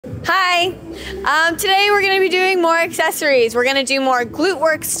Hi! Today we're going to be doing more accessories. We're going to do more glute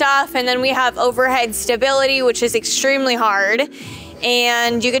work stuff, and then we have overhead stability, which is extremely hard.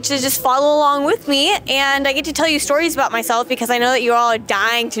 And you get to just follow along with me, and I get to tell you stories about myself because I know that you all are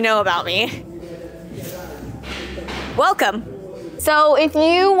dying to know about me. Welcome! So if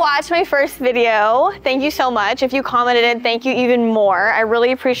you watched my first video, thank you so much. If you commented it, thank you even more. I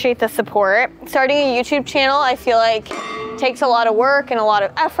really appreciate the support. Starting a YouTube channel, I feel like takes a lot of work and a lot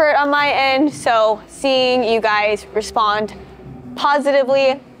of effort on my end. So seeing you guys respond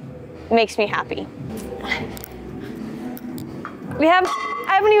positively makes me happy. I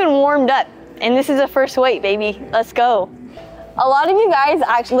haven't even warmed up, and this is the first weight, baby. Let's go. A lot of you guys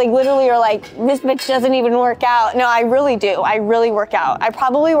actually literally are like, this bitch doesn't even work out. No, I really do. I really work out. I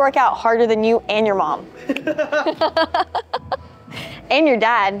probably work out harder than you and your mom. And your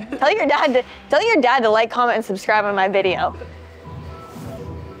dad. Tell your dad to like, comment, and subscribe on my video.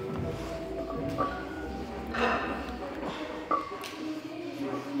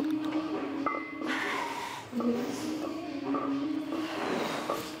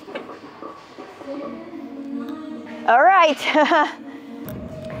 All right,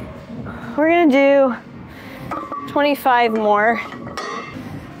 we're gonna do 25 more.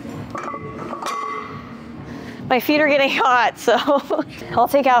 My feet are getting hot, so I'll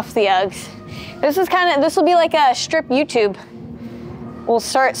take off the Uggs. This will be like a strip YouTube. We'll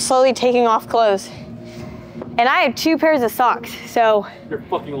start slowly taking off clothes. And I have 2 pairs of socks, so. You're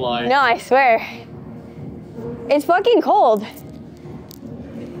fucking lying. No, I swear. It's fucking cold.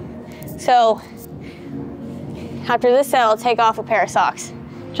 So, after this set, I'll take off a pair of socks.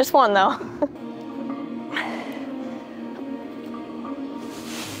 Just one though.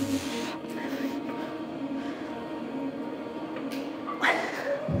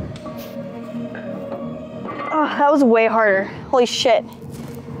 Oh, that was way harder. Holy shit.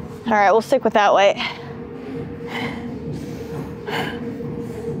 All right, we'll stick with that weight.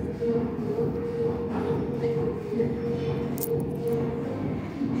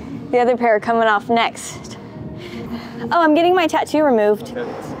 The other pair are coming off next. Oh, I'm getting my tattoo removed.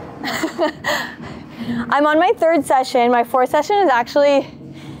 I'm on my 3rd session. My 4th session is actually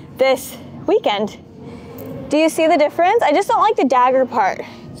this weekend. Do you see the difference? I just don't like the dagger part.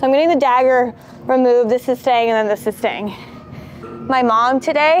 So I'm getting the dagger removed. This is staying and then this is staying. My mom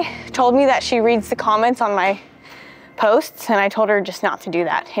today told me that she reads the comments on my posts, and I told her just not to do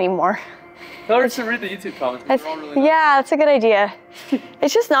that anymore. Tell her to read the YouTube comments. Really yeah, that's a good idea.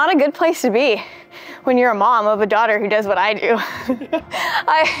 It's just not a good place to be when you're a mom of a daughter who does what I do.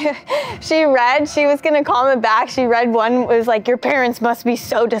 She was gonna comment back. She read one, was like, your parents must be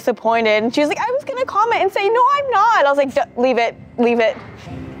so disappointed. And she was like, I was gonna comment and say, no, I'm not. I was like, leave it, leave it.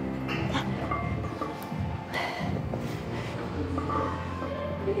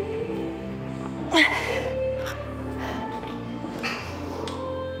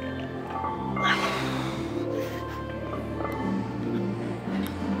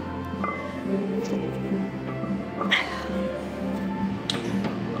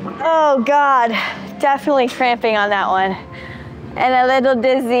 Oh God, definitely cramping on that one. And a little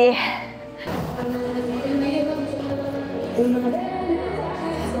dizzy.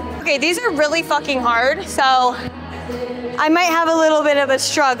 Okay, these are really fucking hard, so I might have a little bit of a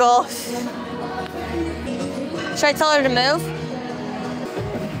struggle. Should I tell her to move?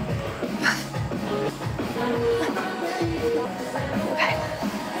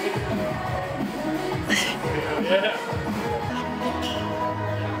 Yeah.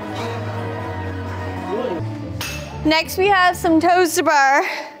 Next we have some toes to bar,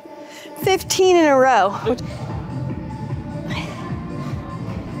 15 in a row.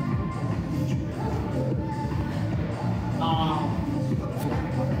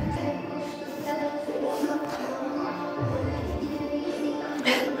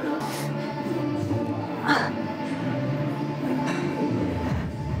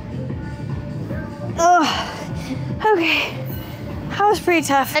 Oh, okay, that was pretty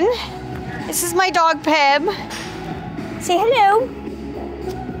tough. And this is my dog Peb. Say hello.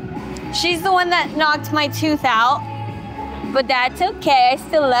 She's the one that knocked my tooth out, but that's okay. I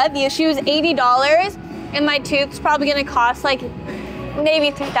still love you. She was $80, and my tooth's probably gonna cost like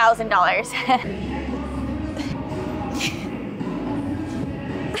maybe $3,000.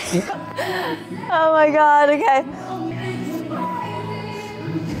 Oh my God, okay.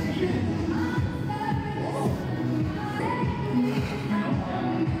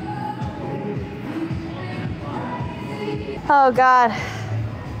 Oh God,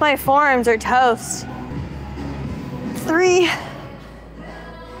 my forearms are toast. 3,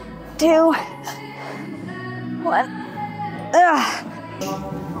 2, 1. Ugh.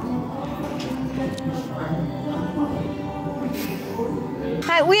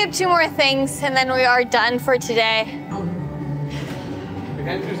 Alright, we have 2 more things and then we are done for today. We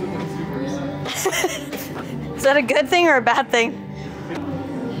can't do something super easy. Is that a good thing or a bad thing?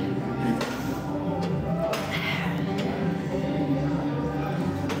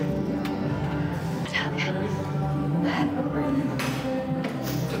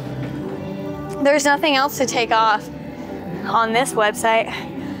 There's nothing else to take off on this website.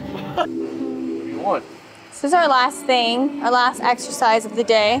 What? This is our last thing, our last exercise of the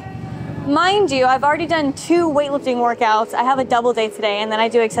day. Mind you, I've already done 2 weightlifting workouts. I have a double day today, and then I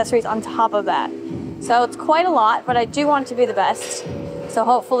do accessories on top of that. So it's quite a lot, but I do want to be the best. So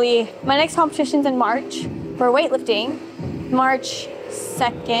hopefully, my next competition's in March for weightlifting, March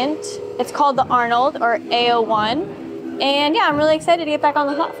 2nd. It's called the Arnold, or AO1. And yeah, I'm really excited to get back on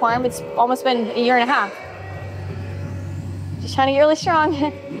the platform. It's almost been a year and a half. Just trying to get really strong.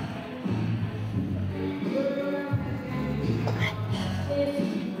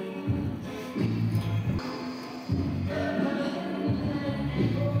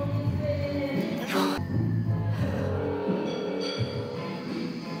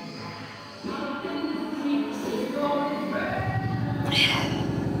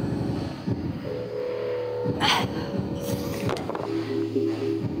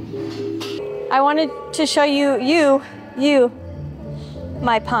 I wanted to show you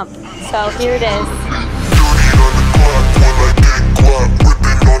my pump. So here it is.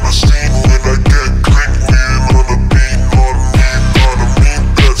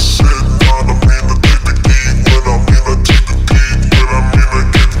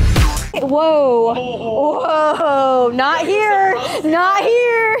 Whoa, whoa, not here, not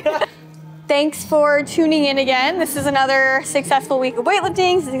here. Thanks for tuning in again. This is another successful week of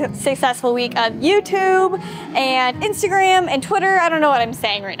weightlifting, successful week on YouTube and Instagram and Twitter. I don't know what I'm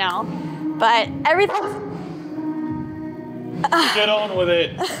saying right now, but everything. Get on with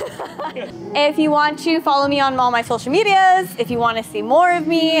it. If you want to follow me on all my social medias, if you want to see more of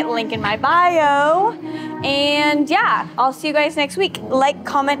me, link in my bio. And yeah, I'll see you guys next week. Like,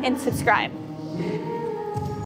 comment, and subscribe.